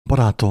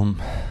Barátom,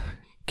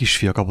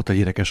 kisfia kapott egy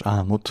érdekes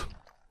álmot.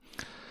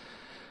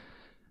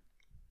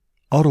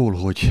 Arról,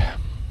 hogy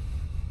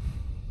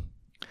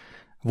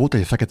volt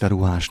egy fekete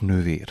ruhás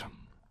nővér.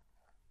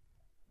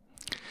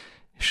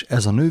 És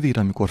ez a nővér,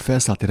 amikor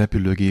felszállt egy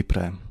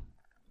repülőgépre,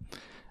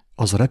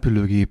 az a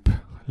repülőgép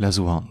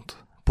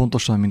lezuhant.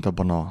 Pontosan, mint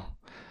abban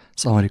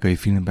az amerikai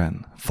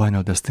filmben,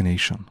 Final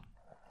Destination.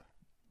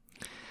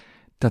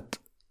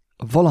 Tehát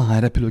valahány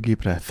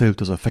repülőgépre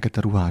felült az a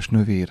fekete ruhás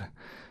nővér,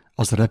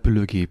 az a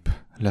repülőgép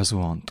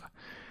lezuhant,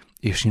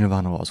 és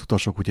nyilván az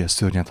utasok ugye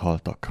szörnyet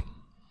haltak.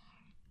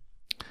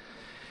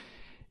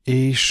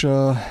 És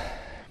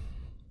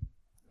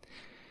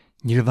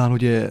nyilván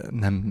ugye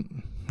nem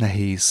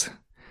nehéz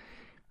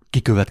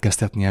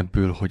kikövetkeztetni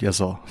ebből, hogy ez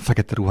a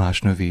fekete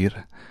ruhás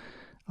nővér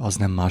az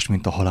nem más,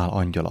 mint a halál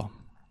angyala.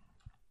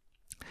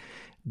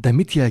 De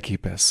mit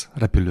jelképez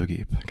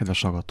repülőgép,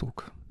 kedves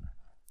hallgatók?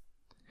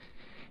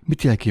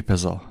 Mit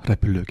jelképez a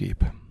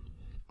repülőgép?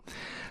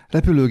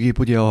 Repülőgép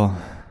ugye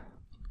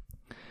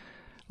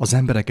az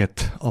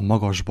embereket a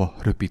magasba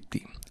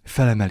röpíti,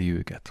 felemeli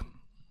őket.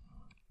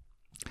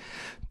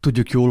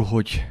 Tudjuk jól,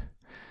 hogy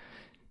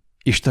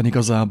Isten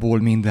igazából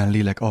minden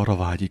lélek arra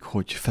vágyik,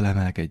 hogy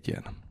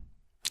felemelkedjen.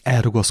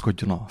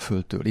 Elrugaszkodjon a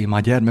földtől. Én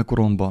már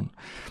gyermekkoromban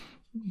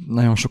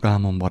nagyon sok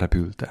álmomban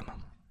repültem.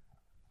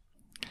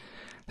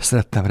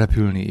 Szerettem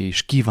repülni,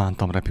 és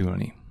kívántam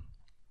repülni.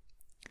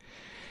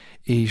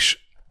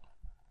 És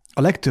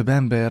a legtöbb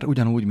ember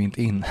ugyanúgy, mint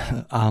én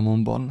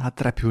álmomban,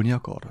 hát repülni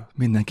akar.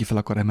 Mindenki fel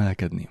akar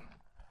emelkedni.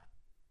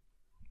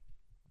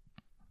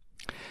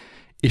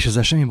 És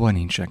ezzel semmi baj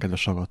nincsen,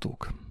 kedves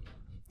hallgatók.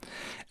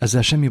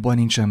 Ezzel semmi baj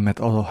nincsen, mert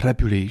a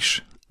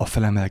repülés, a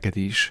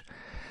felemelkedés,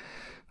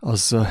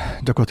 az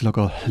gyakorlatilag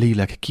a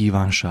lélek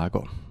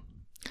kívánsága.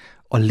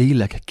 A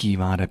lélek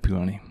kíván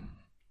repülni.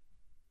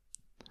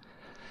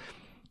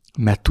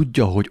 Mert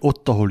tudja, hogy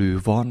ott, ahol ő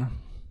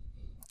van,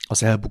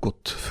 az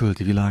elbukott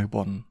földi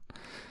világban,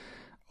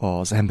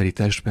 az emberi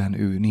testben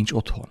ő nincs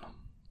otthon.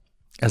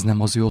 Ez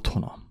nem az ő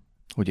otthona,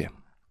 ugye?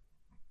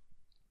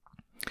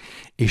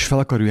 És fel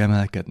akar ő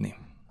emelkedni.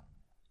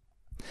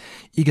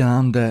 Igen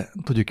ám, de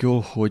tudjuk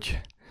jól,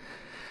 hogy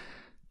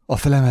a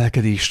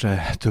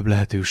felemelkedésre több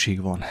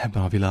lehetőség van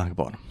ebben a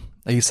világban.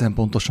 Egészen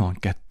pontosan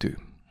 2.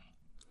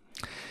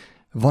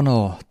 Van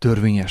a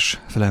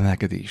törvényes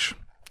felemelkedés,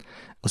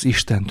 az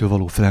Istentől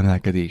való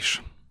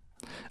felemelkedés,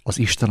 az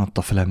Isten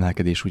adta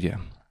felemelkedés, ugye?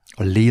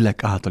 A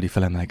lélek általi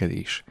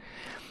felemelkedés.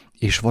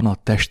 És van a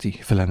testi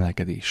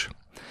felemelkedés,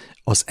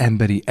 az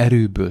emberi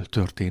erőből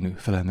történő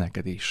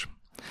felemelkedés,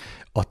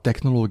 a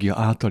technológia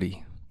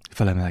általi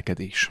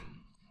felemelkedés.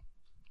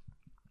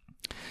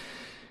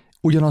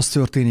 Ugyanaz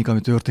történik,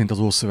 ami történt az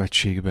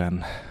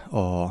Ószövetségben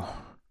a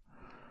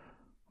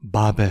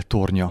Bábel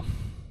tornya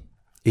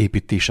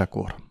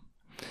építésekor,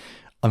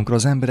 amikor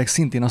az emberek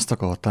szintén azt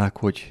akarták,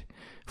 hogy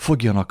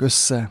fogjanak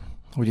össze,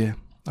 ugye,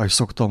 ahogy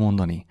szoktam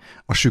mondani,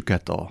 a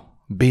süket a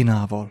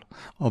bénával,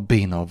 a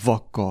béna a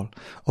vakkal,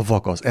 a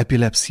vak az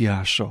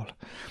epilepsziással,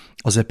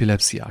 az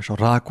epilepsziás a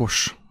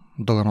rákos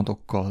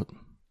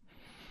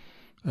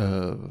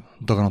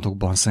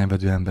daganatokban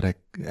szenvedő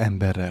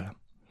emberrel.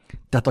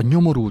 Tehát a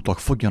nyomorultak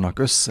fogjanak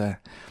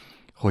össze,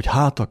 hogy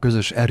hát a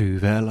közös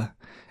erővel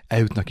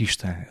eljutnak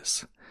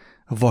Istenhez.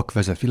 A vak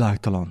vezet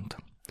világtalant,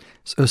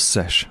 az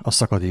összes a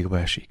szakadékba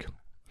esik.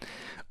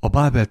 A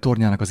Bábel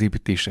tornyának az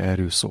építése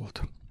erről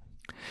szólt.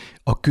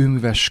 A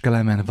kőműves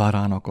Kelemen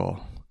várának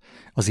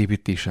az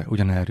építése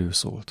ugyanerről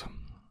szólt.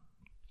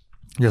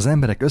 Hogy az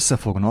emberek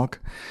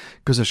összefognak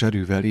közös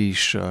erővel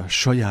és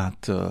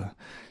saját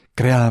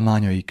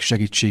kreálmányaik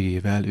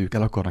segítségével ők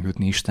el akarnak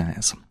jutni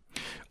Istenhez,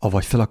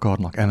 avagy fel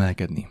akarnak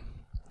emelkedni.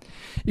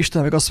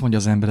 Isten meg azt mondja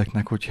az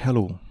embereknek, hogy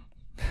hello,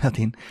 hát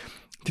én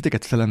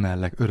titeket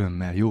felemellek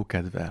örömmel,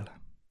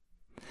 jókedvel,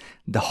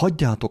 de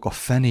hagyjátok a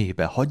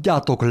fenébe,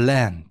 hagyjátok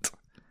lent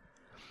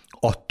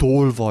a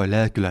tolvaj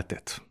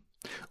lelkületet,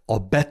 a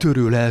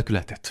betörő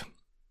lelkületet,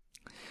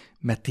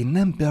 mert ti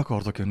nem be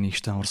akartok jönni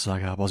Isten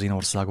országába, az én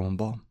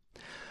országomba,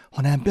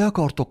 hanem be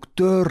akartok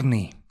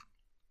törni.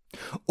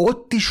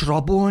 Ott is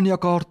rabolni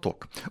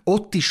akartok,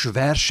 ott is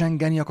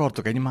versengeni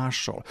akartok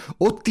egymással,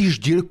 ott is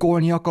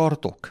gyilkolni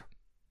akartok.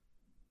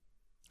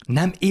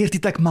 Nem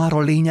értitek már a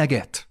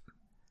lényeget?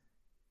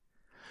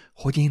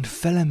 Hogy én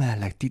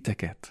felemellek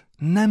titeket,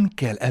 nem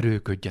kell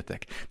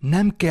erőködjetek,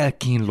 nem kell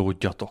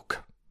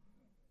kínlódjatok.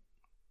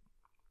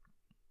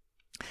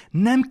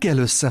 Nem kell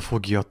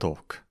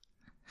összefogjatok.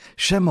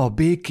 Sem a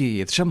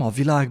békéjét, sem a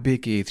világ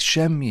békéjét,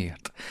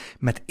 semmiért,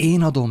 mert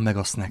én adom meg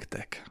azt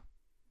nektek.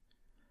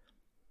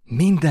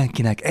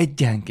 Mindenkinek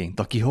egyenként,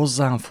 aki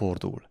hozzám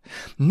fordul.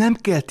 Nem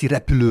kell ti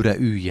repülőre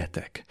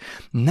üljetek.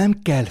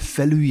 Nem kell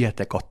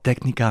felüljetek a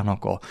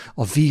technikának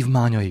a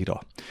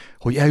vívmányaira,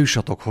 hogy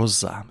eljussatok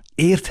hozzám.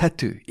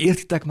 Érthető?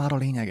 Értitek már a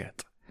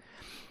lényeget?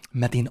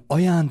 Mert én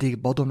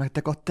ajándékba adom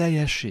nektek a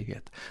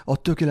teljességet, a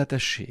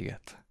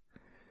tökéletességet,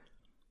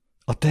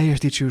 a teljes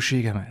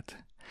dicsőségemet.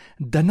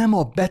 De nem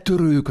a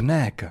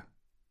betörőknek,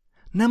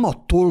 nem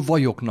a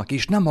tolvajoknak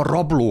és nem a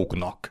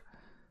rablóknak.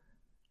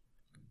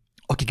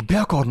 akik be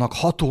akarnak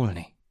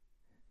hatolni.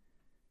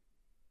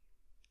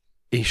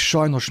 És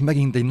sajnos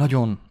megint egy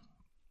nagyon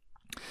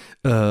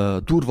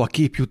durva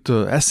kép jut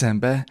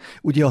eszembe,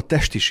 ugye a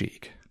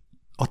testiség,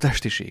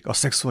 a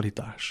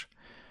szexualitás.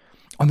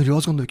 Amiről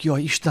azt gondoljuk,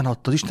 hogy Isten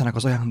adta, az Istennek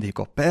az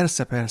ajándéka.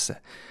 Persze,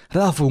 persze.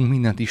 Ráfogunk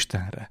mindent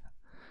Istenre.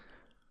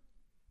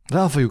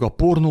 Ráfogjuk a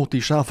pornót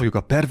is, ráfogjuk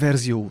a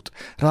perverziót,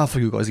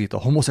 ráfogjuk azért a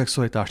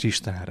homoszexualitást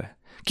Istenre.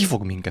 Ki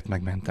fog minket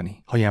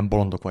megmenteni, ha ilyen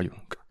bolondok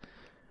vagyunk?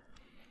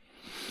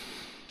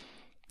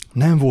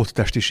 Nem volt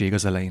testiség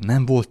az elején,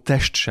 nem volt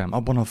test sem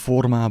abban a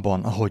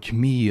formában, ahogy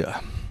mi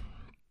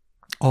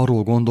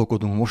arról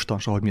gondolkodunk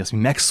mostanság, hogy mi azt mi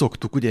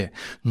megszoktuk, ugye,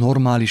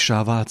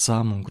 normálissá vált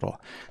számunkra.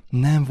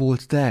 Nem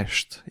volt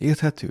test,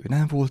 érthető?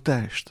 Nem volt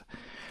test.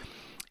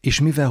 És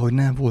mivel, hogy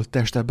nem volt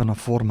test ebben a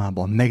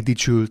formában,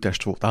 megdicsült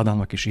test volt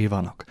Ádámnak és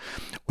Évának,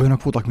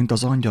 olyanok voltak, mint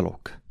az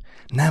angyalok.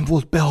 Nem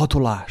volt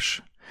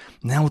behatolás.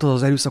 Nem volt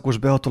az erőszakos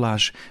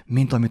behatolás,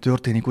 mint ami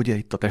történik ugye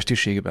itt a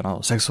testiségben,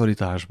 a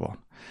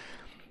szexualitásban.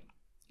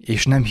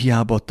 És nem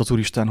hiába adta az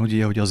Úristen,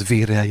 hogy az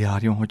vérrel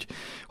járjon,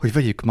 hogy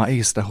vegyük már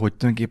észre, hogy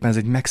tulajdonképpen ez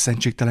egy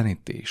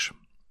megszentségtelenítés.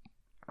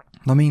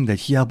 Na mindegy,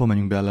 hiába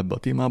menjünk be ebbe a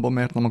témába,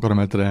 mert nem akarom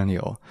elterelni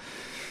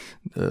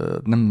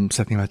nem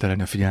szeretném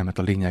elterelni a figyelmet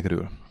a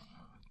lényegről.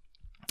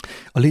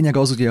 A lényeg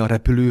az ugye a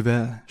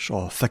repülővel, és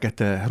a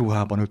fekete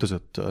ruhában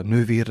öltözött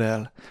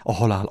nővérrel, a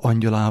halál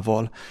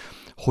angyalával,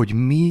 hogy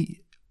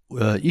mi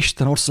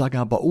Isten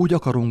országába úgy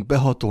akarunk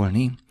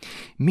behatolni,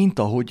 mint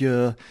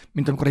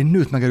amikor egy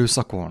nőt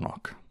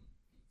megerőszakolnak.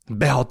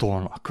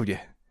 Behatolnak, ugye?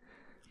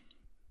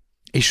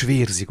 És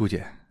vérzik,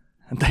 ugye?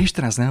 De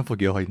Isten ezt nem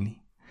fogja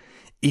hagyni.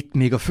 Itt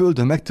még a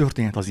földön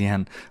megtörténhet az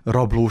ilyen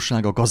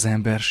rablóság, a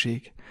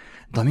gazemberség,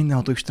 de a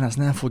mindenható Isten ezt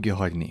nem fogja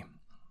hagyni.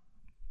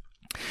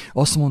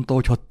 Azt mondta,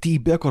 hogy ha ti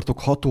be akartok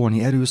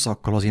hatolni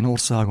erőszakkal az én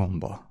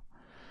országomba,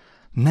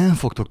 nem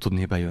fogtok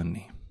tudni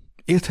bejönni.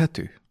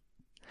 Érthető?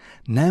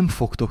 Nem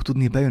fogtok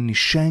tudni bejönni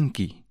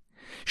senki.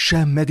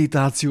 Sem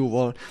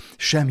meditációval,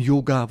 sem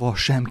jogával,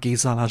 sem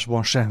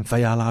kézállásban, sem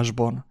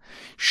fejállásban.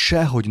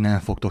 Sehogy nem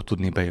fogtok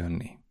tudni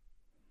bejönni.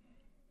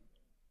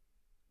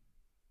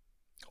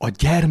 A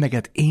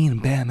gyermeket én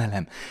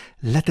beemelem,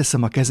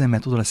 leteszem a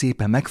kezemet, oda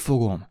szépen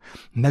megfogom,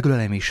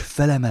 megölelem és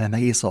felemelem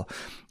egész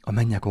a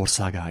mennyek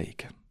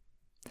országáig.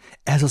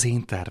 Ez az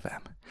én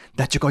tervem.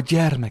 De csak a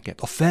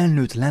gyermeket, a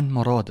felnőtt lent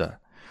marad,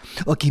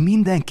 aki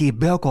mindenképp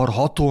be akar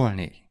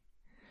hatolni,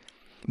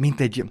 mint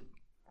egy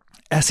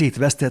eszét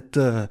vesztett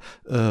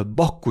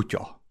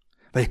bakkutya,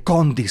 vagy egy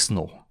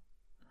kandisznó,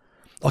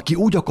 aki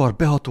úgy akar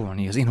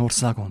behatolni az én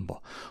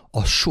országomba,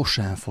 az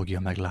sosem fogja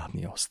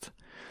meglátni azt.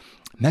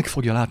 Meg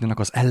fogja látni annak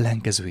az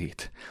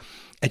ellenkezőjét.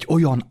 Egy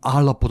olyan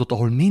állapotot,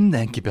 ahol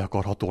mindenki be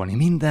akar hatolni,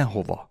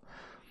 mindenhova.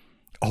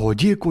 Ahol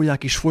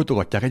gyilkolják és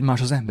folytogatják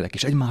egymás az emberek,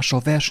 és egymással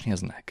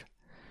versenyeznek.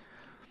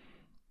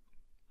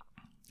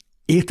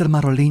 Érted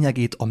már a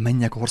lényegét a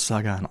mennyek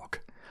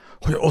országának?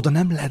 Hogy oda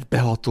nem lehet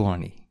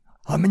behatolni.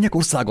 A mennyek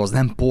országa az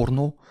nem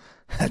pornó,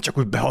 csak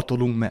úgy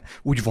behatolunk, mert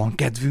úgy van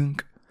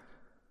kedvünk.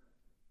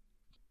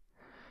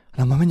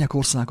 Hanem a mennyek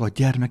országa a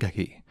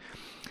gyermekeké.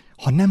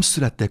 Ha nem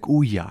születtek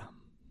újjá,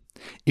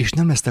 és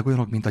nem lesztek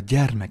olyanok, mint a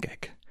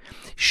gyermekek,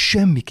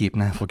 semmiképp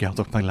nem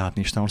fogjátok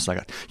meglátni Isten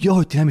országát. Ja,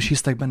 hogy ti nem is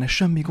hisztek benne,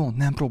 semmi gond,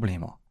 nem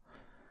probléma.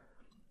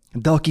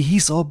 De aki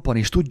hisz abban,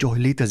 és tudja, hogy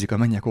létezik a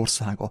mennyek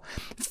országa,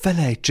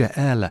 felejtse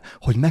el,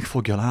 hogy meg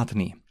fogja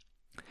látni.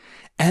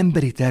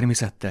 Emberi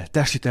természettel,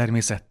 testi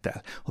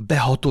természettel, a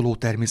behatoló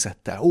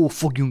természettel. Ó,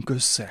 fogjunk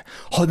össze,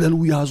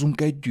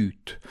 hallelujázunk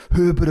együtt,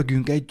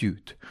 hőbörögünk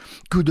együtt,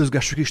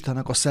 küldözgessük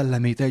Istennek a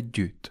szellemét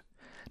együtt.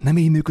 Nem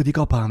így működik,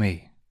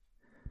 apámé.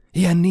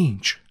 Ilyen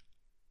nincs.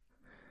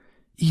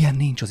 Ilyen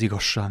nincs az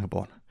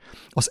igazságban.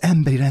 Az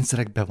emberi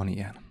rendszerekben van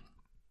ilyen.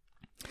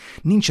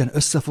 Nincsen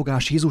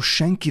összefogás, Jézus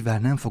senkivel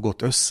nem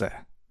fogott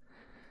össze.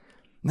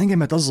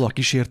 Engemet azzal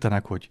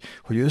kísértenek,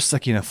 hogy össze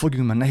kéne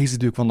fogjunk, mert nehéz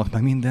idők vannak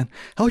meg minden.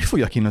 Hát hogy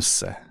fogjak én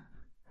össze?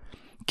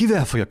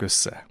 Kivel fogjak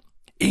össze?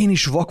 Én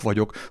is vak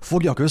vagyok,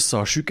 fogjak össze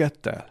a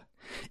sükettel.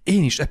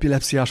 Én is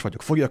epilepsziás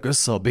vagyok, fogjak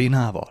össze a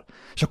bénával.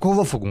 És akkor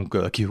hova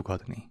fogunk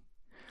kiukadni?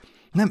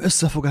 Nem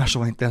összefogásra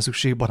van itt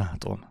szükség,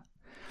 barátom.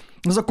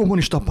 Ez a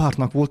kommunista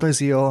pártnak volt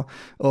ezért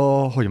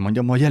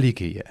a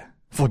jelikéje.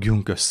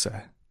 Fogjunk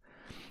össze.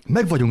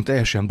 Meg vagyunk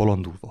teljesen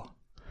bolondulva.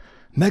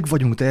 Meg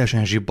vagyunk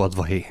teljesen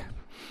zsibbadva, hé.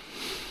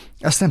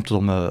 Ezt nem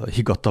tudom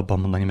higgadtabban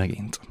mondani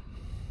megint.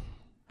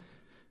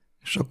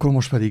 És akkor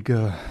most pedig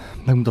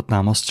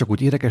megmutatnám azt csak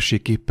úgy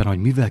érdekességképpen, hogy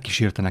mivel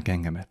kísértenek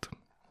engemet.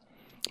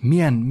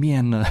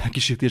 Milyen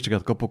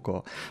kísértéseket kapok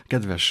a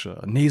kedves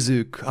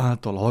nézők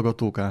által,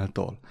 hallgatók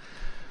által,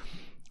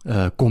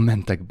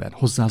 kommentekben,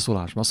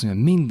 hozzászólásban. Azt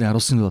mondja, minden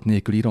rossz indulat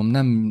nélkül írom,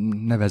 nem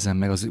nevezem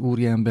meg az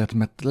úriembert,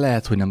 mert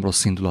lehet, hogy nem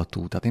rossz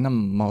indulatú. Tehát én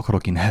nem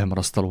akarok én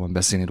elmarasztalóan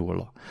beszélni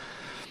róla.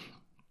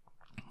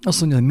 Azt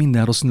mondja, hogy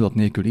minden rossz indulat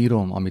nélkül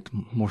írom, amit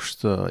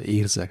most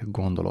érzek,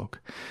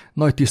 gondolok.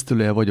 Nagy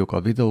tisztelője vagyok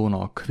a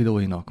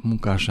videóinak,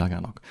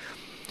 munkásságának.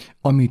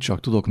 Amit csak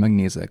tudok,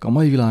 megnézek. A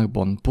mai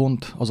világban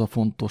pont az a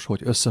fontos,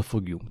 hogy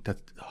összefogjunk.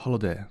 Tehát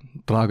hallod-e,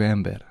 drága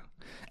ember?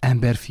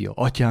 emberfia,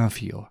 atyám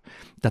fia.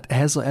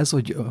 Tehát ez,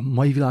 hogy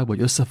mai világban,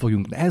 hogy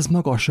összefogjunk, ez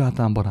maga a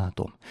sátán,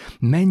 barátom.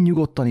 Menj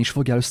nyugodtan és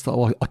fogjál össze,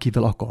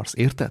 akivel akarsz,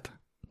 érted?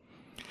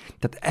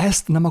 Tehát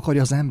ezt nem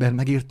akarja az ember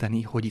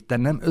megérteni, hogy itt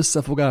nem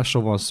összefogásra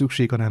van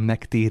szükség, hanem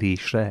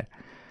megtérésre.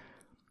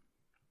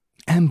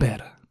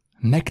 Ember,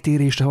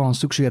 megtérésre van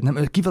szükség,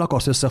 nem, kivel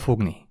akarsz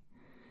összefogni?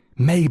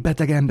 Melyik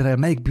beteg emberrel,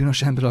 melyik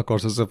bűnös emberrel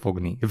akarsz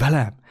összefogni?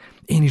 Velem?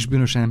 Én is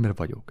bűnös ember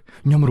vagyok.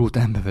 Nyomorult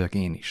ember vagyok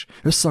én is.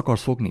 Össze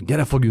akarsz fogni?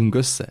 Gyere, fogjunk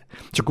össze.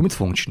 És akkor mit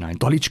fogunk csinálni?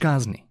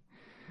 Talicskázni?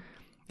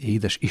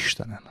 Édes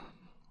Istenem!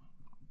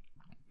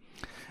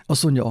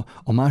 Azt mondja,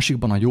 a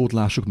másikban a jót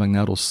lássuk meg,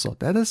 ne a rosszat.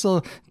 Tehát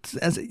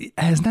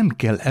ez nem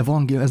kell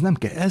evangélium, ez nem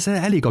kell, ez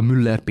elég a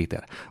Müller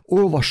Péter.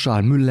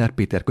 Olvassál Müller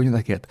Péter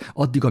könyveket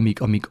addig,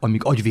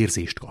 amíg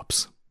agyvérzést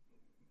kapsz.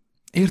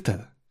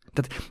 Érted?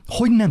 Tehát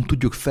hogy nem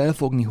tudjuk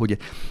felfogni,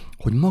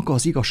 hogy maga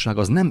az igazság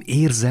az nem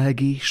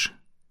érzelgés,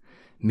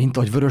 mint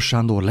ahogy Vörös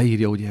Sándor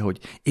leírja, ugye, hogy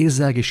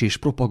érzelgés és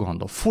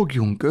propaganda.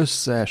 Fogjunk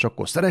össze, és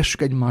akkor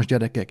szeressük egymást,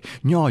 gyerekek,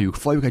 nyaljuk,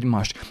 fajjuk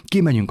egymást,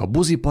 kimenjünk a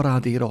buzi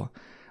parádéra.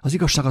 Az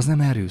igazság az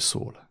nem erről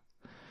szól.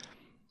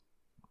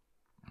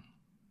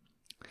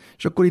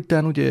 És akkor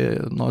itten ugye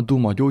a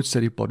duma,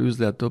 gyógyszeripar,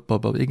 üzlet,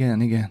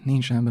 igen,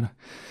 nincs ember.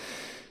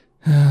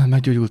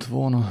 Meggyógyult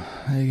volna,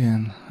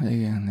 igen.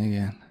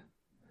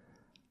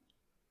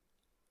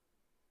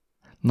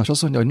 Na, és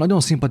azt mondja, hogy nagyon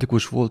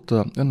szimpatikus volt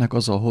önnek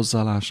az a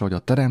hozzáállása, hogy a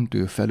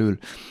teremtő felől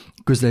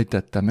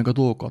közelítette meg a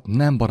dolgokat.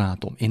 Nem,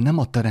 barátom, én nem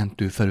a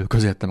teremtő felől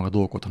közelítettem meg a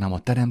dolgokat, hanem a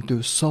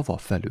teremtő szava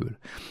felől.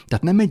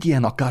 Tehát nem egy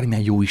ilyen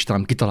akármilyen jó Isten,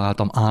 amit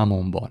kitaláltam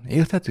álmomban.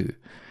 Érthető?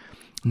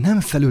 Nem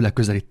felőle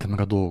közelítem meg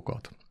a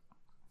dolgokat,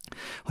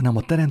 hanem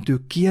a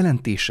teremtő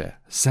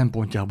kijelentése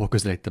szempontjából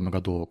közelítem meg a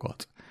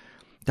dolgokat.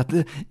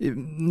 Tehát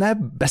ne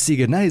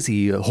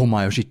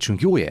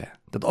homályosítsunk, jó-e?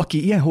 Tehát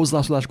aki ilyen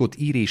hozzászólásokat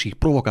ír és így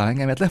provokál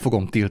engemet, le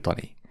fogom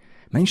tiltani.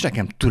 Mert nincs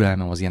nekem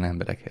türelmem az ilyen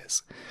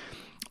emberekhez.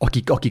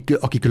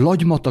 Akik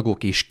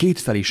lagymatagok és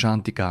kétfelé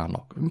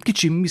sántikálnak.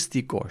 Kicsi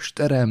misztikus,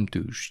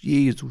 teremtős,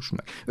 Jézus,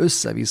 meg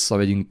össze-vissza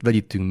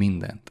vegyítünk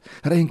mindent.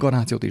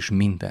 Reinkarnációt és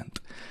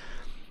mindent.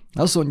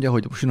 Azt mondja,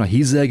 hogy most jön a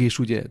hízelgés,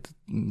 ugye,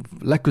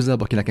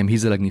 legközelebb, aki nekem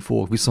hízelegni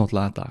fog,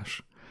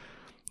 viszontlátás.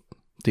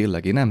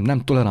 Tényleg, én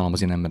nem tolerálom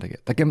az ilyen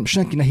embereket. Nekem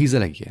senki ne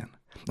hízelegjen.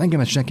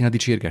 Engemet senki ne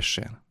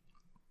dicsérgessen.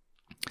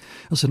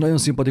 Azt, hogy nagyon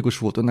szimpatikus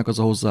volt önnek az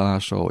a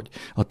hozzáállása, hogy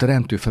a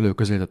teremtő felől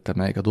közelítette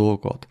meg a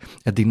dolgokat.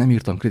 Eddig nem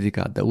írtam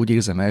kritikát, de úgy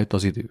érzem, eljött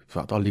az idő.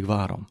 Hát alig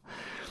várom.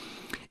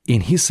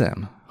 Én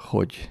hiszem,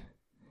 hogy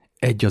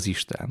egy az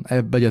Isten.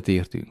 Ebbe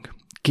egyetértünk.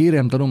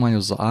 Kérem,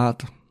 tanulmányozza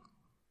át,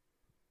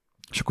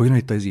 és akkor jön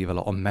itt az évvel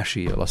a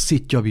mesével, a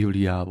Szitja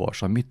Bibliával,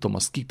 és a mit tudom, a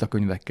Szkita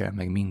könyvekkel,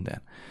 meg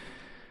minden.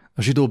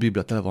 A zsidó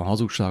biblia tele van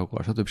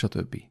hazugságokkal,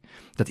 stb.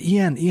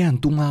 Tehát ilyen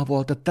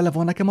dumával, tehát tele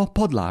van nekem a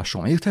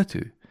padlásom,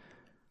 érthető?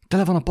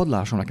 Tele van a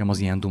padlásom nekem az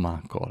ilyen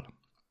dumákkal.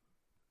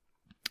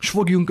 És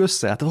fogjunk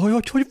össze, hát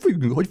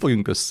hogy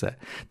fogjunk össze?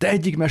 Te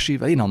egyik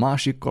mesével, én a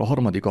másikkal,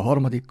 a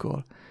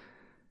harmadikkal.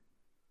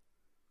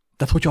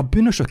 Tehát, hogyha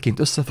bűnösökként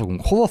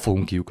összefogunk, hova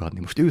fogunk kiukadni?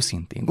 Most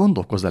őszintén,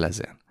 gondolkozz el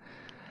ezen.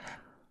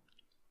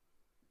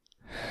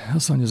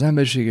 Azt mondja, az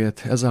emberiséget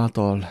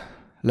ezáltal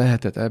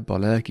lehetett ebbe a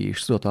lelki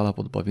és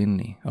tudatállapotba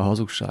vinni a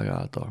hazugság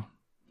által.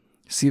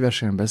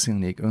 Szívesen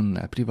beszélnék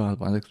önnel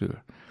privátban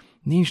ezekről.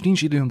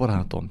 Nincs időm,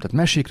 barátom. Tehát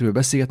mesékről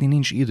beszélgetni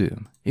nincs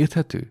időm.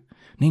 Érthető?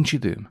 Nincs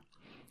időm.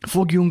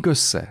 Fogjunk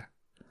össze.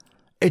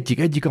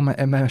 Egyik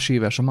a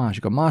mesével,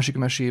 a másik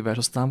mesével,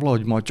 aztán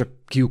valahogy majd csak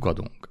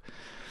kiukadunk.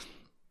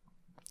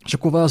 És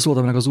akkor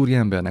válaszoltam meg az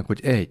úriembernek,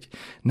 hogy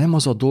nem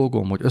az a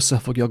dolgom, hogy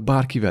összefogjak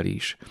bárkivel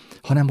is,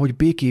 hanem hogy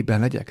békében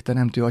legyek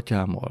teremtő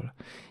atyámmal.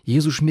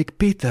 Jézus még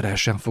Péterrel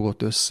sem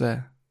fogott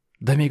össze,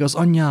 de még az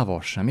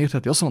anyjával sem.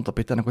 Érted? Azt mondta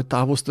Péternek, hogy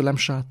távozz tőlem,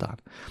 sátán.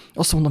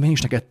 Azt mondom én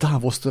is neked,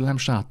 távozz tőlem,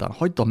 sátán.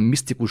 Hagyd a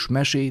misztikus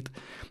mesét,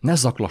 ne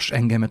zaklass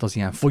engemet az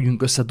ilyen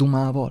fogjunk össze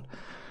dumával.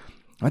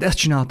 Mert ezt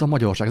csinálta a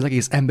magyarság, az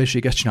egész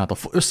emberiség ezt csinálta,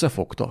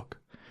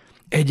 összefogtak.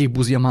 Egyik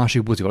buzi a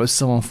másik buzival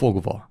össze van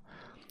fogva.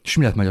 És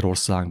mi lett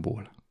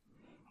Magyarországból?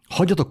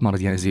 Hagyjatok már az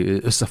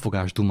ilyen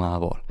összefogás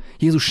dumával.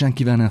 Jézus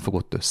senkivel nem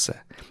fogott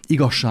össze.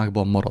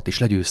 Igazságban maradt és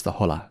legyőzte a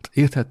halált.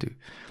 Érthető?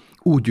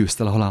 Úgy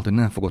győzte a halált, hogy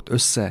nem fogott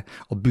össze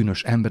a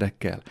bűnös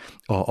emberekkel,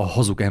 a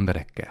hazug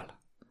emberekkel.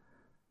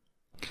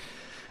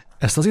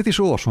 Ezt azért is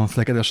olvasom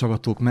fel, kedves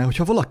hallgatók, mert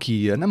hogyha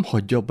valaki nem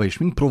hagyja abba és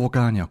mind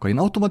provokálni akar, én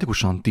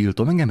automatikusan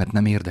tiltom, engemet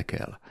nem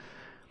érdekel.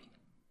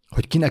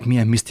 Hogy kinek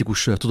milyen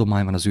misztikus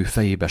tudomány van az ő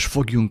fejében, s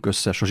fogjunk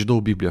össze, s a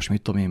zsidó biblia, s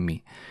mit tudom én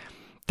mi.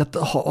 Tehát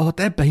ha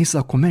te ebben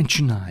hiszel, akkor menj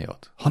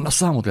csináljad. Ha a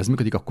számodra ez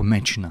működik, akkor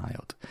menj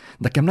csináljad. De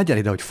nekem ne gyere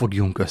ide, hogy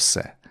fogjunk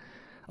össze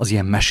az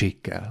ilyen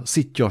mesékkel.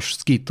 Szittyas,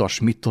 szkítas,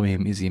 mit tudom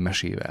én, izé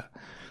mesével.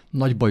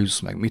 Nagy bajusz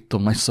meg, mit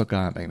tudom, nagy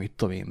szakál meg, mit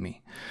tudom én mi.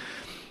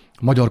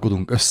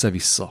 Magyarkodunk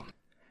össze-vissza.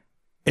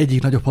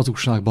 Egyik nagyobb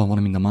hazugságban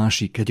van, mint a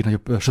másik, egyik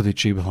nagyobb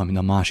sötétségben van, mint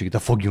a másik, de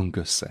fogjunk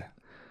össze.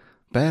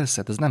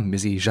 Persze, ez nem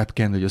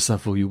zsebkendő, hogy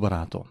összefogjuk,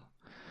 barátom.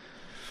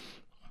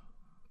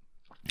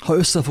 Ha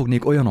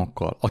összefognék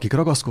olyanokkal, akik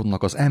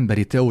ragaszkodnak az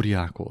emberi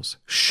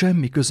teóriákhoz,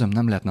 semmi közöm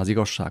nem lehetne az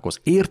igazsághoz.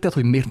 Érted,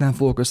 hogy miért nem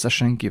fogok össze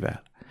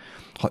senkivel?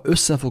 Ha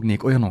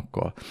összefognék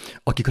olyanokkal,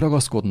 akik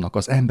ragaszkodnak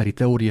az emberi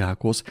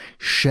teóriákhoz,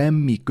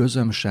 semmi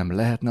közöm sem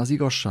lehetne az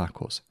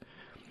igazsághoz.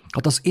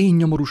 Hát az én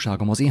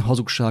nyomorúságom, az én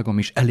hazugságom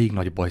is elég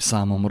nagy baj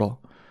számomra.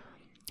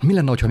 Mi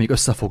lenne, ha még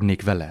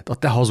összefognék veled, a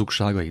te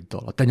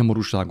hazugságaiddal, a te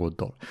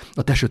nyomorúságoddal,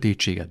 a te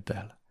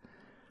sötétségeddel?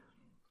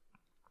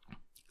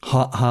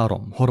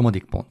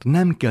 Harmadik pont.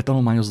 Nem kell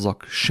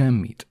tanulmányozzak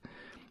semmit.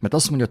 Mert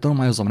azt mondja,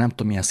 tanulmányozzam, nem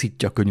tudom, milyen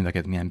szitja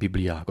könyveket, milyen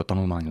bibliákat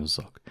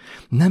tanulmányozzak.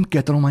 Nem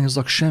kell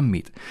tanulmányozzak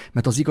semmit,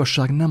 mert az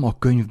igazság nem a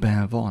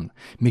könyvben van,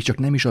 még csak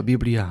nem is a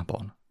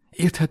Bibliában.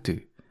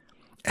 Érthető?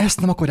 Ezt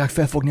nem akarják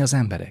felfogni az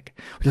emberek,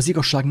 hogy az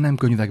igazság nem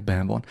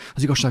könyvekben van,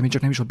 az igazság még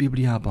csak nem is a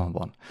Bibliában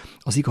van.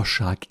 Az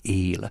igazság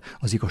él,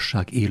 az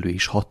igazság élő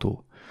és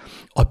ható.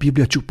 A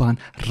Biblia csupán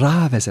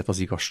rávezet az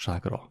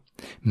igazságra,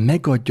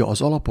 megadja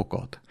az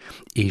alapokat,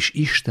 és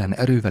Isten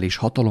erővel és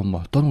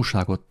hatalommal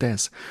tanúságot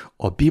tesz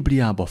a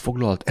Bibliába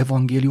foglalt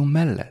evangélium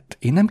mellett.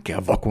 Én nem kell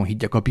vakon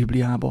higgyek a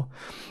Bibliába.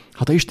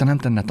 Hát ha Isten nem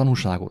tenne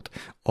tanúságot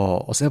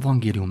az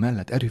evangélium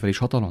mellett erővel és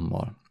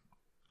hatalommal,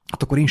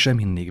 hát akkor én sem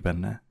hinnék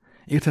benne.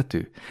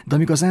 Érthető? De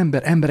amíg az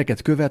ember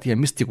embereket követ, ilyen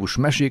misztikus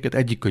meséket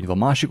egyik könyv a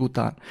másik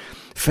után,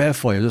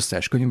 felfalja az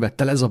összes könyvet,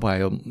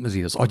 telezabálja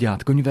az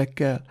agyát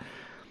könyvekkel,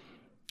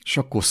 és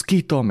akkor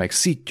Szkíta, meg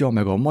Szitja,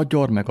 meg a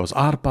Magyar, meg az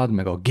Árpád,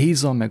 meg a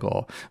Géza, meg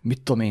a,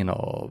 mit tudom én,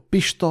 a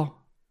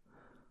Pista.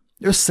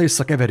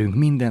 Össze-vissza keverünk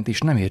mindent, és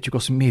nem értjük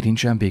azt, hogy miért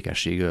nincsen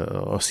békesség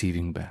a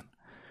szívünkben.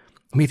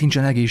 Miért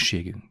nincsen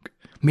egészségünk.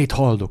 Miért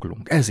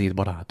haldoklunk? Ezért,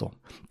 barátom.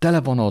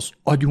 Tele van az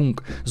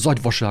agyunk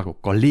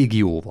zagyvaságokkal,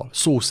 légióval,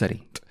 szó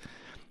szerint.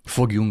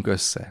 Fogjunk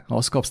össze. Ha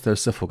azt kapsz te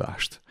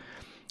összefogást,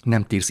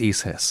 nem térsz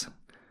észhez.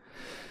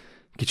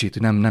 Kicsit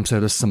nem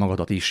szeded össze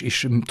magadat is,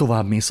 és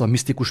tovább mész a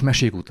misztikus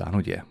mesék után,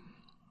 ugye?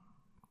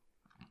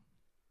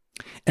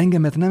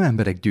 Engemet nem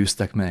emberek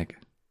győztek meg,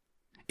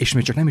 és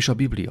még csak nem is a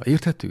Biblia,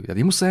 érthető? Tehát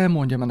én muszáj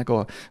elmondjam ennek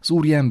az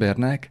úri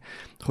embernek,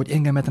 hogy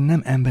engemet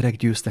nem emberek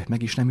győztek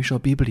meg, és nem is a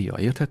Biblia,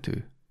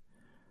 érthető?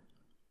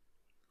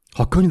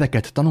 Ha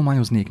könyveket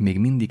tanulmányoznék, még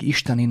mindig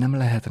isteni nem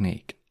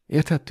lehetnék,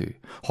 érthető?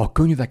 Ha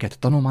könyveket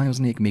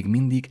tanulmányoznék, még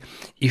mindig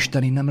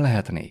isteni nem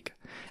lehetnék.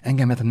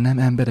 Engemet nem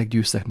emberek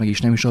győztek meg,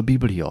 és nem is a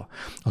Biblia.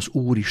 Az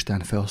Úristen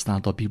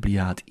felhasználta a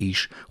Bibliát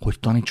is, hogy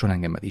tanítson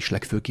engemet is,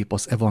 legfőképp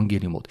az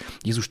evangéliumot,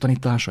 Jézus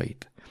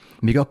tanításait.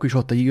 Még akkor is,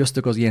 ha te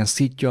győztök az ilyen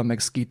Szitja, meg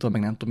Szkíta,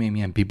 meg nem tudom én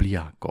milyen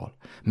bibliákkal,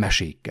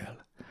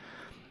 mesékkel.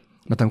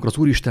 Mert amikor az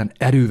Úristen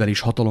erővel és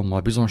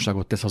hatalommal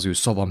bizonságot tesz az ő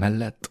szava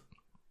mellett,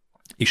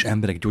 és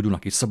emberek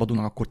gyógyulnak és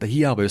szabadulnak, akkor te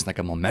hiába jössz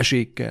nekem a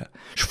mesékkel,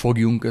 és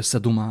fogjunk össze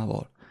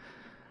dumával.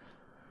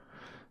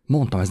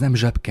 Mondtam, ez nem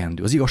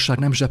zsebkendő. Az igazság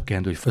nem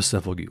zsebkendő, hogy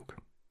összefogjuk.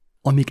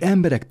 Amíg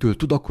emberektől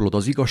tudakolod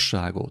az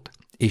igazságot,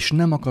 és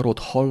nem akarod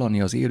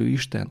hallani az élő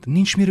Istent,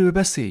 nincs miről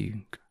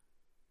beszéljünk.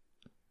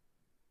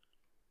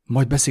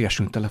 Majd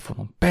beszélgessünk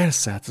telefonon.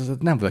 Persze, hát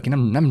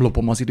nem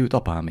lopom az időt,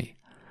 apámé.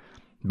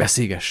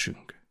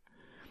 Beszélgessünk.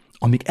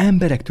 Amíg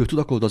emberektől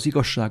tudakolod az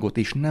igazságot,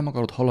 és nem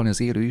akarod hallani az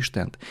élő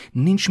Istent,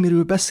 nincs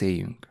miről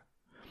beszéljünk.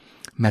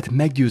 Mert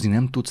meggyőzni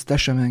nem tudsz te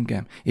sem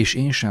engem, és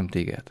én sem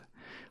téged.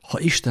 Ha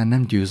Isten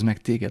nem győz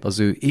meg téged az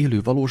ő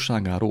élő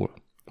valóságáról,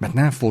 mert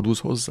nem fordulsz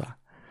hozzá,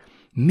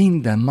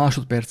 minden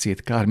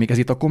másodpercét kár, még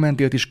ezért a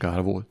kommentért is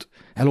kár volt.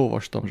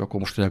 Elolvastam, és akkor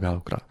most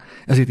reagálok rá.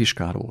 Ezért is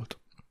kár volt.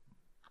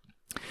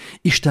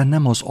 Isten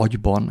nem az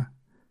agyban,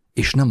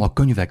 és nem a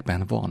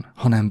könyvekben van,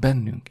 hanem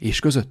bennünk és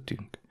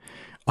közöttünk,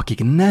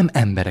 akik nem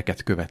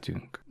embereket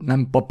követünk,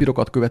 nem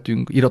papírokat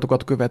követünk,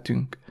 iratokat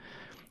követünk,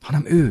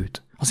 hanem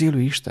őt, az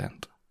élő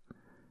Istent.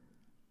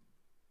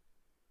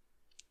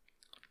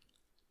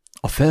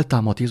 A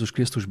feltámadt Jézus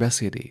Krisztus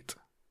beszédét,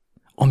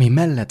 ami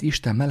mellett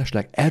Isten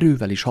mellesleg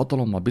erővel és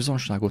hatalommal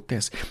bizonságot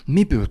tesz.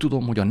 Miből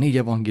tudom, hogy a 4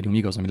 evangélium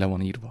igaz, ami le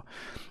van írva?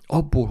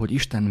 Abból, hogy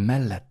Isten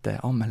mellette,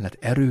 amellett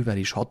erővel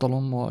és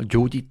hatalommal,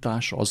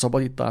 gyógyítással,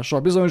 szabadítással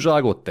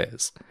bizonságot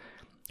tesz.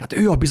 Hát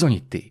ő a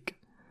bizonyíték.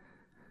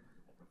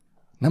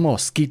 Nem a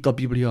Szkíta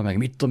Biblia, meg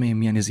mit tudom én,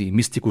 milyen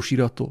misztikus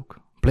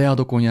iratok.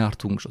 Plejádokon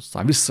jártunk, és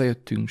aztán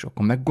visszajöttünk, és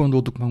akkor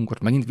meggondoltuk magunkat,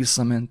 megint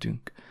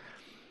visszamentünk.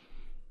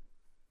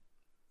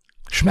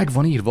 És meg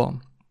van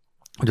írva,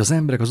 hogy az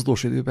emberek az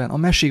utolsó időben a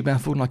mesékben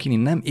fognak inni,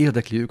 nem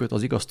érdekli őket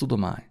az igaz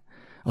tudomány,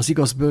 az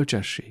igaz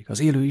bölcsesség, az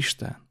élő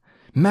Isten.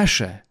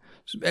 Mese,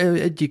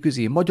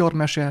 egyik magyar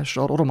mese,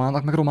 a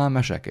románnak meg román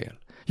mesekél.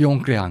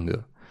 Jon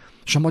Kriangel.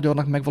 És a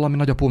magyarnak meg valami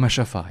nagyapó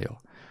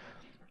mesefája.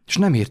 És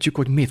nem értjük,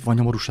 hogy miért van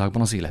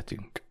nyomorúságban az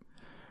életünk.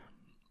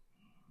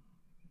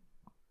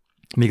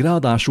 Még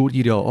ráadásul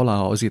írja alá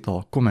azért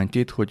a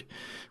kommentjét, hogy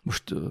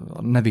most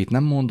a nevét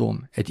nem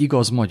mondom, egy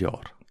igaz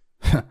magyar.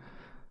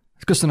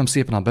 Köszönöm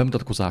szépen a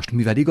bemutatkozást,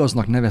 mivel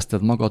igaznak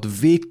nevezted magad,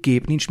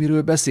 végképp nincs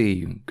miről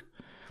beszéljünk.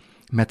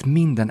 Mert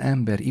minden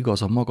ember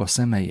igaz a maga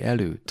szemei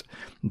előtt,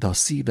 de a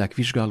szívek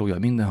vizsgálója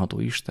mindenható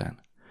Isten.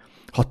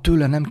 Ha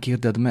tőle nem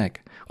kérded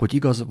meg, hogy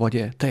igaz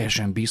vagy-e,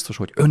 teljesen biztos,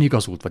 hogy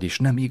önigazult vagy és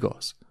nem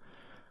igaz.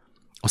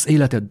 Az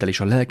életeddel és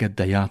a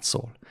lelkeddel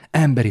játszol,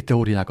 emberi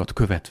teóriákat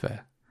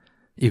követve.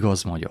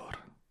 Igaz magyar.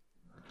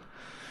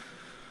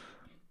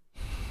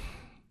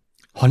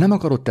 Ha nem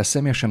akarod te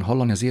személyesen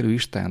hallani az élő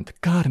Istent,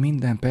 kár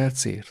minden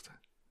percért,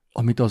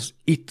 amit az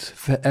itt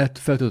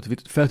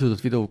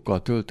feltöltött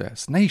videókkal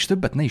töltesz. Ne is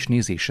többet, ne is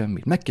nézzél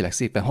semmit. Megkérlek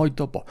szépen, hagyd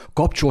abba,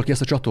 kapcsold ki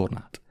ezt a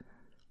csatornát.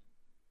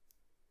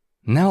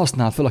 Ne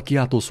használd fel a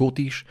kiáltó szót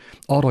is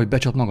arra, hogy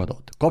becsat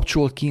magadat.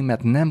 Kapcsold ki,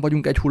 mert nem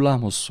vagyunk egy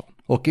hullámhosszon.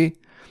 Oké?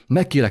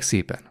 Megkérlek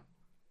szépen.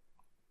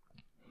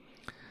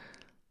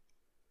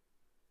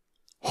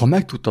 Ha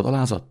megtudtad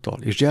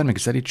alázattal és gyermeki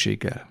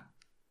szerítséggel,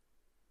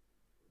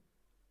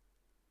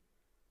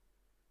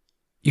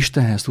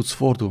 Istenhez tudsz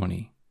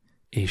fordulni,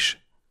 és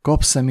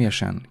kapsz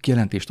személyesen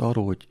kijelentést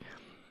arról, hogy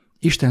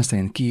Isten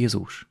szerint ki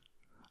Jézus,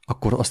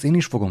 akkor azt én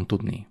is fogom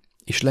tudni,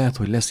 és lehet,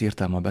 hogy lesz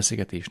értelme a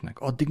beszélgetésnek.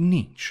 Addig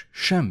nincs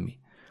semmi.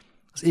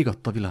 Az ég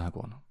adta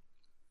világon.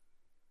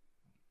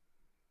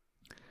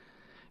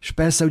 És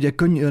persze ugye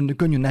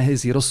könnyű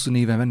nehéz rosszul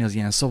néven venni az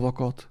ilyen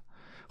szavakat,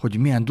 hogy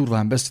milyen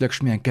durván beszélek,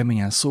 és milyen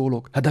keményen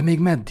szólok. Hát de még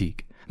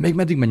meddig? Még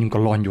meddig menjünk a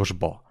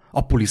langyosba,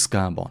 a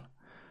puliszkában,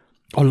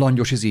 a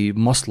langyos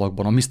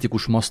maszlakban, a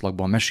misztikus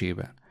maszlakban, a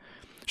mesében.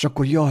 És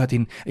akkor hát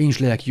én is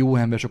legyek jó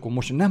ember, és akkor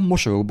most nem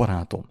mosolyog,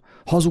 barátom.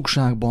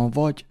 Hazugságban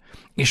vagy,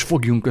 és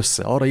fogjunk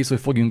össze. Arra hisz, hogy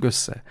fogjunk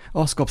össze.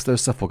 Azt kapsz te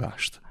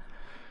összefogást.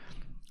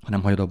 Ha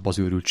nem hagyod abba az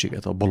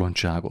őrültséget, a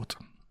bolondságot.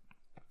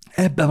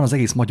 Ebben van az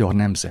egész magyar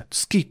nemzet.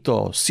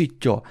 Szkita,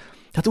 szitja.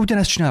 Hát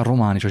ugyanezt csinál a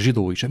román és a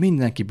zsidó is.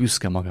 Mindenki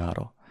büszke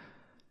magára.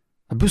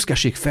 A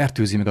büszkeség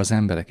fertőzi meg az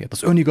embereket.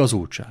 Az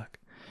önigazultság.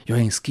 Ja,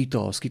 én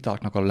szkita, a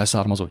szkitáknak a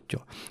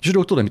leszármazottja. A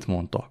zsidók tudod, mit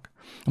mondtak?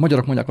 A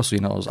magyarok mondják azt, hogy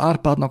én az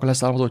Árpádnak a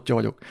leszármazottja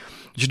vagyok.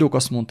 A zsidók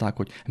azt mondták,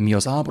 hogy mi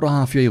az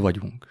Ábrahám fiai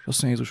vagyunk. És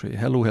azt mondja Jézus, hogy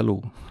hello, hello,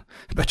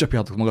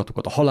 becsapjátok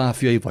magatokat, a halál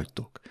fiai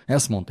vagytok.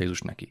 Ezt mondta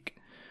Jézus nekik.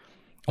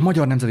 A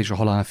magyar nemzet is a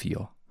halál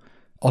fia.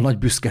 A nagy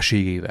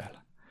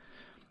büszkeségével.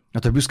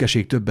 Hát a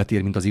büszkeség többet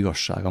ér, mint az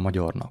igazság a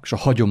magyarnak. És a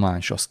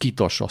hagyomány, a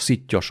szkitas, a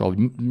szittyas, a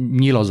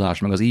nyilazás,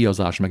 meg az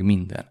íjazás, meg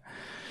minden.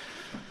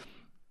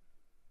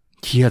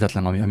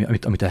 Hihetetlen,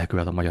 amit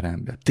elkövet a magyar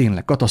ember.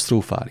 Tényleg,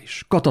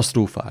 katasztrofális.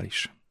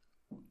 Katasztrofális.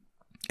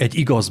 Egy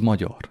igaz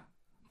magyar.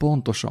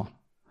 Pontosan.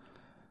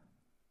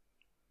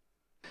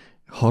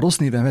 Ha rossz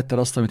néven vetted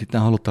azt, amit itt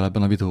hallottál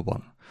ebben a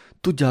videóban,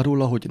 tudjál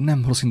róla, hogy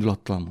nem rossz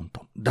indulattal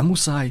mondtam. De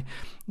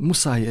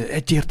muszáj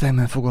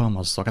egyértelműen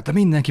fogalmazzak. Hát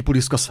mindenki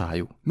puliszka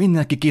szájú.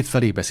 Mindenki két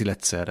felé beszél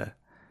egyszerre.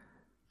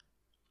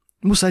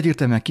 Muszáj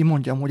egyértelműen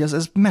kimondjam, hogy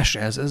ez mese,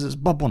 ez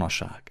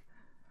babonaság.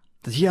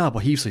 Tehát hiába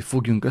hívsz, hogy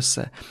fogjunk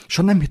össze, és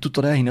ha nem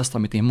tudtad elhinni azt,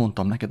 amit én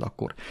mondtam neked,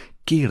 akkor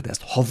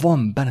kérdezd, ha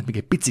van benned még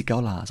egy picike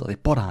alázat, egy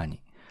parányi,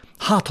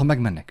 hát ha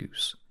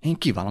megmenekülsz. Én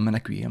kívánom,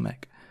 meneküljél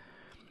meg.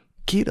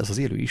 Kérdezd az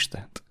élő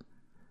Istent.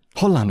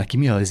 Hallám neki,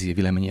 mi az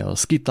véleménye a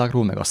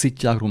szkittákról, meg a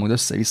szittyákról, meg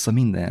össze-vissza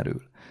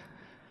mindenről.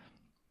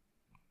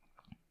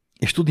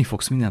 És tudni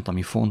fogsz mindent,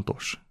 ami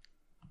fontos.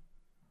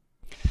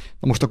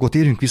 Na most akkor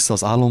térjünk vissza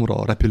az álomra,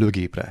 a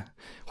repülőgépre,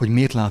 hogy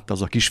miért látta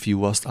az a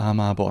kisfiú azt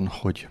álmában,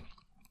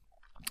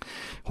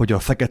 hogy a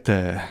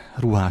fekete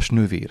ruhás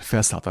nővér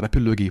felszállt a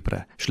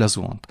repülőgépre, és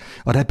lezuhant.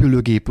 A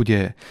repülőgép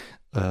ugye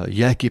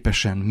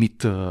jelképesen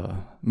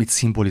mit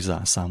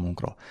szimbolizál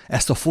számunkra?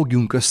 Ezt a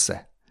fogjunk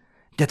össze.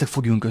 Gyertek,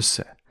 fogjunk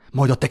össze.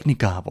 Majd a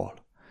technikával,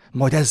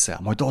 majd ezzel,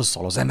 majd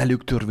azzal, az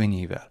emelők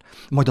törvényével,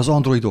 majd az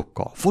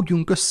androidokkal.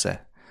 Fogjunk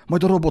össze,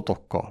 majd a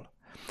robotokkal.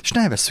 És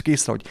ne vesszük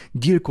észre, hogy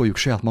gyilkoljuk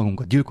saját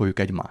magunkat, gyilkoljuk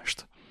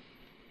egymást.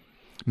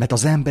 Mert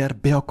az ember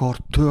be akar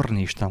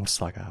törni Isten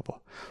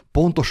országába.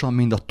 Pontosan,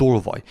 mint a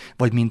tolvaj,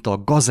 vagy mint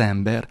a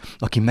gazember,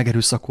 aki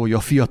megerőszakolja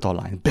a fiatal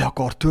lányt. Be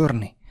akar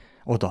törni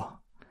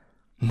oda.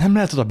 Nem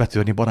lehet oda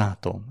betörni,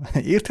 barátom.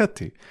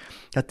 Érthető?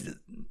 Hát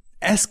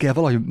ezt kell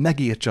valahogy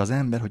megértse az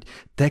ember, hogy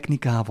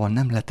technikával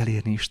nem lehet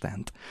elérni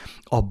Istent.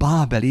 A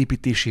Bábel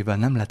építésével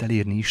nem lehet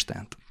elérni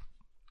Istent.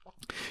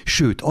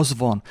 Sőt, az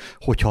van,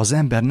 hogyha az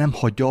ember nem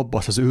hagyja abba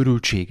azt az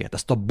őrültséget,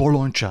 ezt a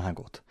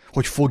bolondságot,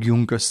 hogy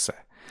fogjunk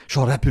össze, s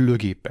a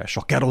repülőgéppel, s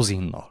a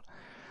kerozinnal,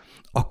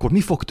 akkor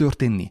mi fog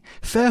történni?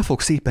 Fel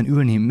fog szépen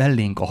ülni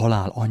mellénk a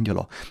halál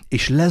angyala,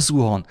 és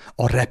lezuhan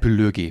a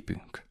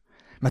repülőgépünk.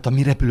 Mert a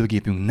mi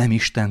repülőgépünk nem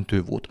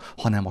Istentől volt,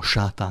 hanem a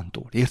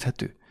sátántól.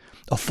 Érthető?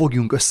 A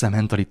fogjunk össze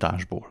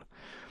mentalitásból.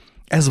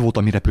 Ez volt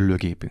a mi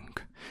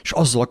repülőgépünk. És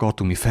azzal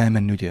akartunk mi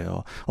felmenni ugye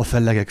a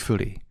fellegek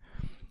fölé.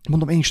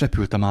 Mondom, én is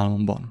repültem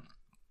álmomban.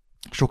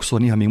 Sokszor,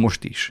 néha még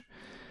most is.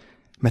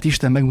 Mert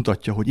Isten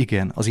megmutatja, hogy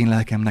igen, az én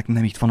lelkemnek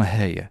nem itt van a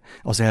helye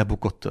az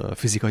elbukott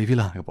fizikai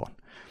világban.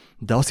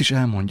 De azt is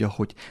elmondja,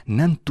 hogy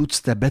nem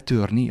tudsz te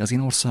betörni az én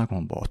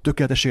országomba. A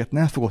tökéletességet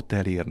nem fogod te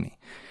elérni.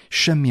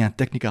 Semmilyen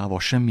technikával,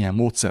 semmilyen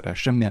módszerrel,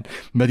 semmilyen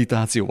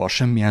meditációval,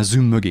 semmilyen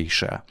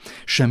zümmögéssel,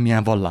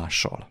 semmilyen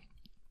vallással.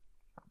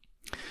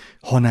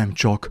 Hanem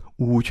csak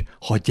úgy,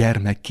 ha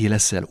gyermekké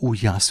leszel,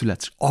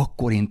 újjászületsz,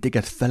 akkor én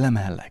téged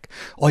felemellek.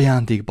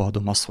 Ajándékba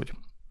adom azt, hogy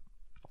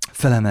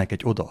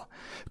felemelkedj oda.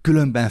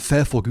 Különben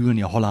fel fog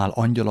ülni a halál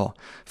angyala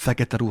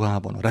fekete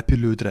ruhában a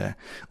repülődre,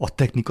 a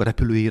technika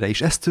repülőjére,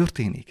 és ez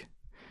történik.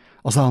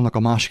 Az államnak a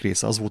másik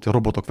része az volt, hogy a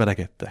robotok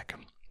verekedtek.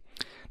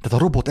 Tehát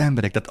a robot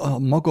emberek,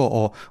 tehát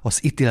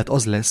az ítélet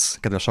az lesz,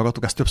 kedves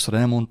hallgatók, ezt többször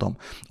elmondtam,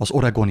 az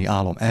oregoni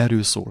állam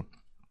erről szól,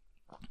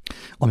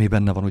 ami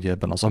benne van ugye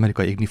ebben az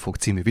Amerikai Égni fog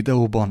című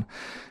videóban.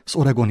 Az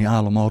oregoni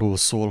állam arról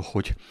szól,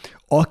 hogy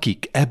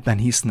akik ebben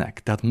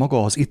hisznek, tehát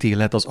maga az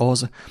ítélet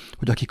az,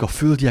 hogy akik a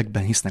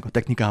földiekben hisznek, a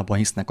technikában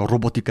hisznek, a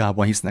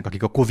robotikában hisznek,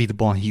 akik a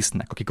Covid-ban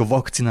hisznek, akik a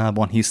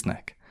vakcinában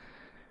hisznek,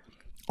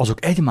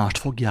 azok egymást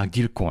fogják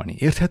gyilkolni.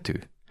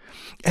 Érthető?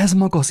 Ez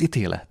maga az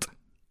ítélet.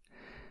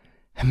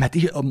 Mert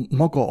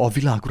maga a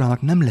világ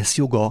urának nem lesz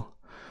joga,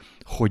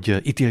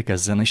 hogy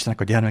ítélkezzen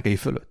Istennek a gyermekei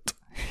fölött.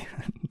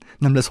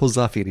 Nem lesz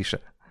hozzáférése.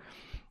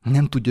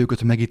 Nem tudja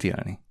őket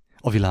megítélni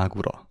a világ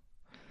ura.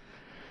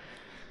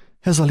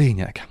 Ez a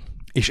lényeg.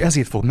 És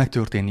ezért fog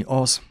megtörténni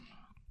az,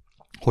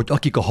 hogy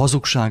akik a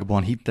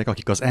hazugságban hittek,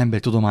 akik az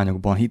emberi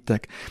tudományokban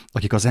hittek,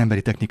 akik az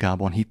emberi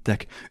technikában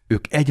hittek,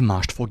 ők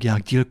egymást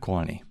fogják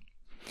gyilkolni.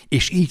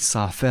 És így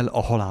száll fel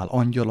a halál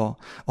angyala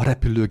a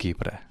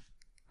repülőgépre.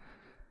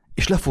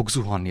 És le fog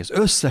zuhanni az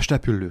összes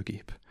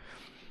repülőgép.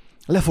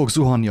 Le fog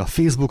zuhanni a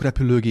Facebook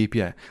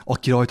repülőgépje,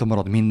 aki rajta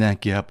marad,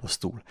 mindenki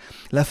elpusztul.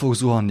 Le fog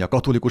zuhanni a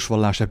katolikus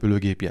vallás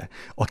repülőgépje,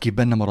 aki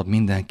benne marad,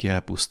 mindenki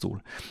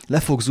elpusztul. Le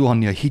fog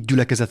zuhanni a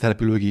hitgyülekezet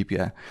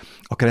repülőgépje,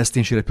 a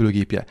kereszténység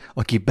repülőgépje,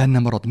 aki benne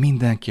marad,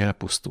 mindenki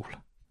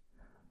elpusztul.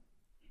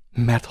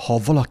 Mert ha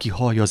valaki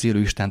hallja az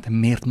élő Istent,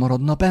 miért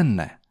maradna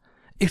benne?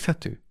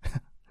 Érthető?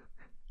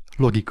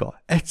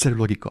 Logika, egyszerű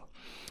logika.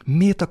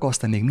 Miért akarsz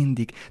te még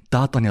mindig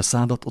tátani a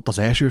szádat ott az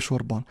első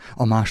sorban,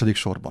 a második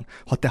sorban?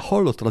 Ha te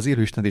hallottad az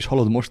élő Istent és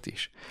hallod most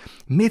is,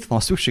 miért van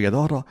szükséged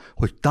arra,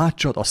 hogy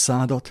tátsad a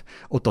szádat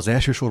ott az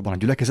első sorban a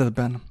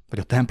gyülekezetben, vagy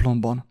a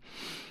templomban?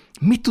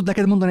 Mit tud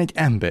neked mondani egy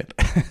ember?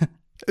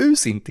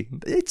 Őszintén,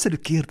 egy egyszerű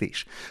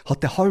kérdés. Ha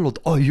te hallod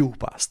a jó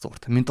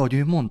pásztort, mint ahogy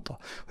ő mondta,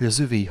 hogy az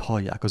övéi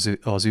hallják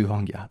az ő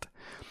hangját,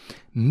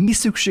 mi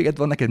szükséged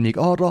van neked még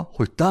arra,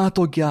 hogy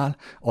tátogjál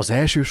az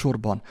első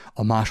sorban,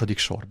 a második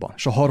sorban,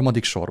 és a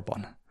harmadik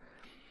sorban?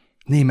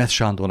 Németh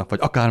Sándornak, vagy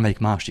akármelyik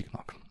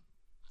másiknak.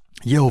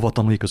 Jehova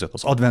tanúi között,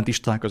 az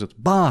adventisták között,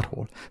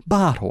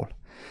 bárhol,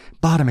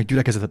 bármelyik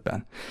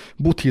gyülekezetben,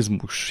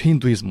 buddhizmus,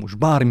 hinduizmus,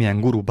 bármilyen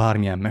guru,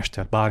 bármilyen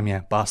mester,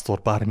 bármilyen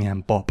pásztor,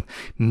 bármilyen pap,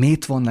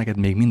 miért van neked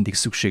még mindig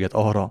szükséged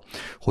arra,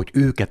 hogy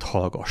őket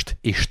hallgast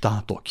és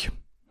tátogj?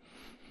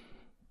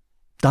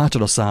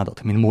 Tátsad a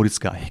szádat, mint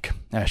Móriczkáék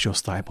első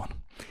osztályban.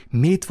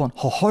 Miért van,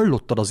 ha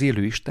hallottad az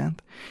élő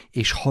Istent,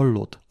 és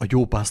hallod a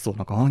jó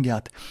pásztornak a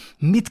hangját,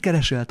 mit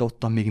keresel te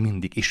ottan még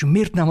mindig, és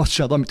miért nem azt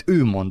csinálod, amit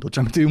ő mondott,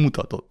 amit ő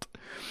mutatott?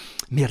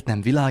 Miért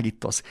nem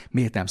világítasz,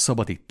 miért nem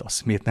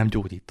szabadítasz, miért nem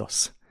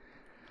gyógyítasz?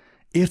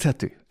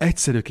 Érthető?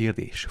 Egyszerű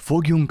kérdés.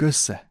 Fogjunk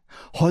össze,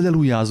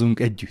 hallelujázunk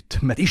együtt,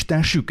 mert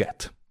Isten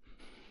süket.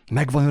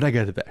 Meg van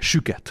öregedve,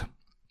 süket.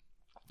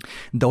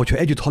 De hogyha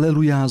együtt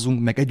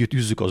hallelujázunk, meg együtt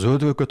üzzük az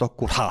ördögöt,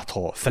 akkor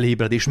ha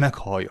felébred és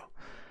meghallja.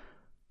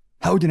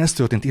 Hát ugyanezt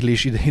történt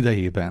Illés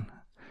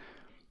idejében.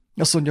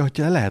 Azt mondja, hogy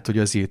lehet, hogy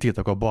azért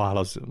tiltak a Baál,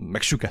 az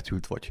meg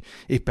süketült vagy.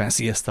 Éppen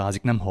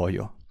sziasztázik, nem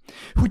hallja.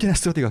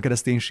 Ugyanezt történik a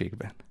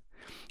kereszténységben.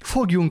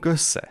 Fogjunk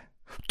össze,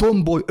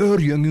 tombolj,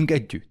 örjöngünk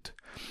együtt.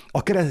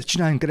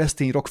 Csináljunk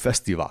keresztény rock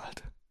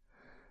fesztivált.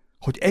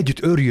 Hogy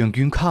együtt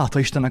örjöngünk, hát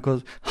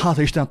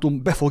ha Istentől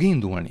be fog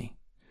indulni.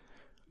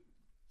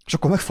 És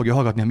akkor meg fogja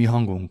hallgatni a mi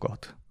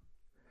hangunkat.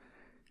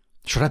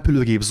 És a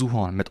repülőgép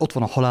zuhan, mert ott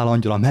van a halál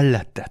angyala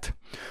melletted.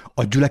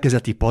 A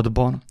gyülekezeti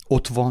padban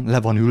ott le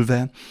van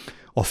ülve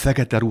a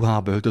fekete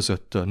ruhába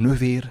öltözött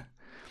növér,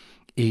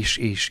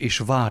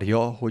 és várja,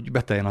 hogy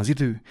beteljen az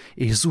idő,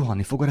 és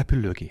zuhanni fog a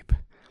repülőgép.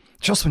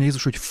 És azt mondja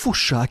Jézus, hogy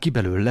fussál ki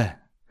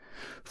belőle.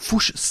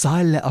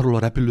 Szállj le arról a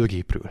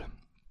repülőgépről.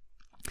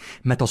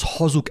 Mert az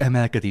hazug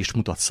emelkedést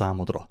mutat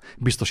számodra,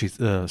 biztosít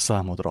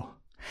számodra.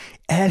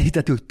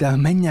 Elhitető, hogy te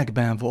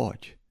mennyekben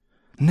vagy.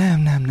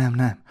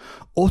 Nem.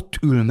 Ott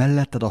ül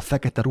melletted a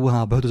fekete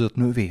ruhába öltözött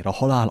nővér, a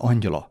halál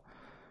angyala.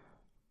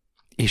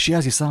 És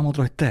jelzi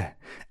számodra, hogy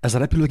ez a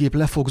repülőgép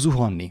le fog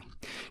zuhanni.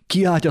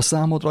 Kiáltja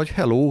számodra, hogy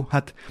hello,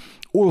 hát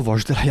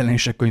olvasd el a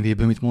Jelenések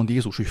könyvéből, mit mond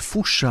Jézus, hogy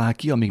fussál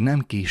ki, amíg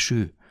nem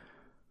késő.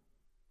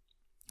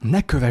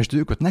 Ne kövesd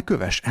őket, ne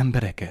kövess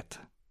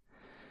embereket.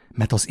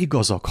 Mert az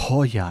igazak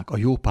hallják a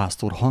jó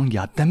pásztor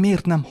hangját, de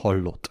miért nem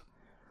hallod?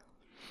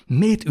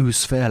 Miért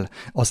ülsz fel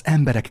az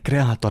emberek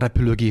kreálta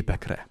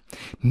repülőgépekre?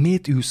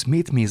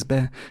 Miért mész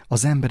be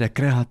az emberek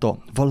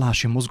kreálta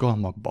vallási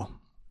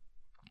mozgalmakba?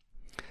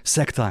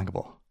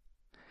 Szektákba?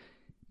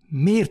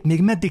 Miért?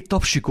 Még meddig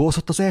tapsikolsz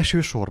ott az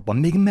első sorban?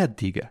 Még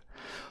meddig?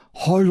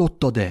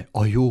 Hallottad-e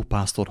a jó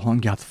pásztor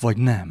hangját, vagy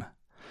nem?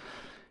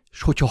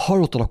 És hogyha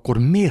hallottad, akkor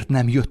miért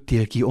nem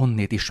jöttél ki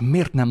onnét, és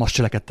miért nem azt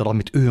cselekedted,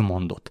 amit ő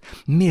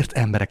mondott? Miért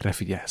emberekre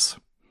figyelsz?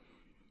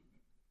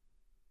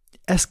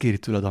 Ezt kéri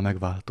tőled a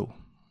megváltó.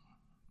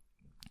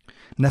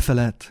 Ne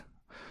feledd,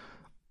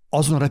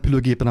 azon a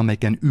repülőgépen,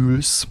 amelyiken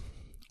ülsz,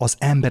 az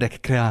emberek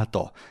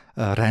kreálta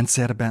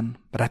rendszerben,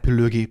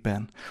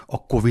 repülőgépen,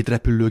 a Covid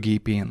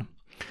repülőgépén,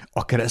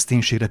 A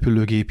kereszténység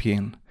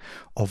repülőgépjén,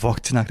 a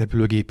vakcinák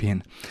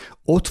repülőgépjén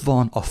ott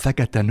van a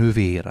fekete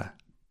növér,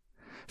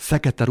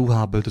 fekete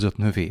ruhába öltözött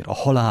növér, a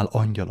halál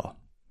angyala.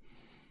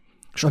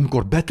 És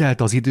amikor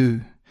betelt az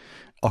idő,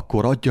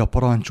 akkor adja a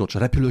parancsot, és a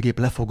repülőgép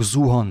le fog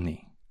zuhanni.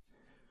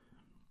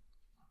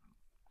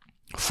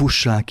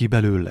 Fussál ki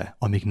belőle,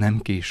 amíg nem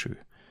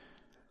késő.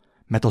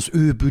 Mert az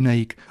ő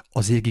bűneik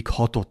az égig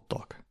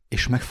hatottak,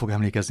 és meg fog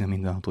emlékezni a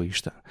mindenható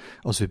Isten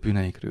az ő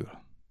bűneikről.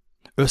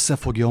 Össze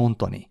fogja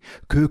ontani,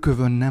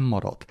 kőkövön nem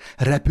marad,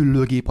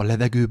 repülőgép a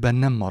levegőben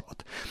nem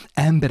marad,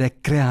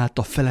 emberek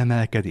kreálta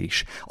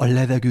felemelkedés a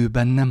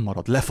levegőben nem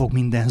marad, le fog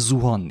minden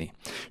zuhanni,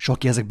 és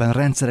aki ezekben a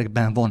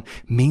rendszerekben van,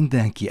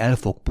 mindenki el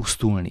fog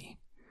pusztulni.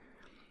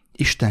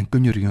 Isten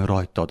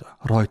könyörüljön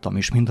rajtam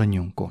és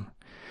mindannyiunkon.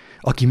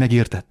 Aki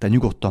megértette,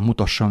 nyugodtan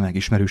mutassa meg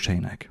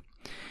ismerőseinek.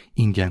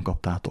 Ingyen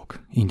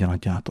kaptátok, ingyen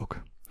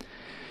adjátok.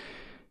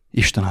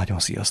 Isten áldjon,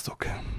 sziasztok!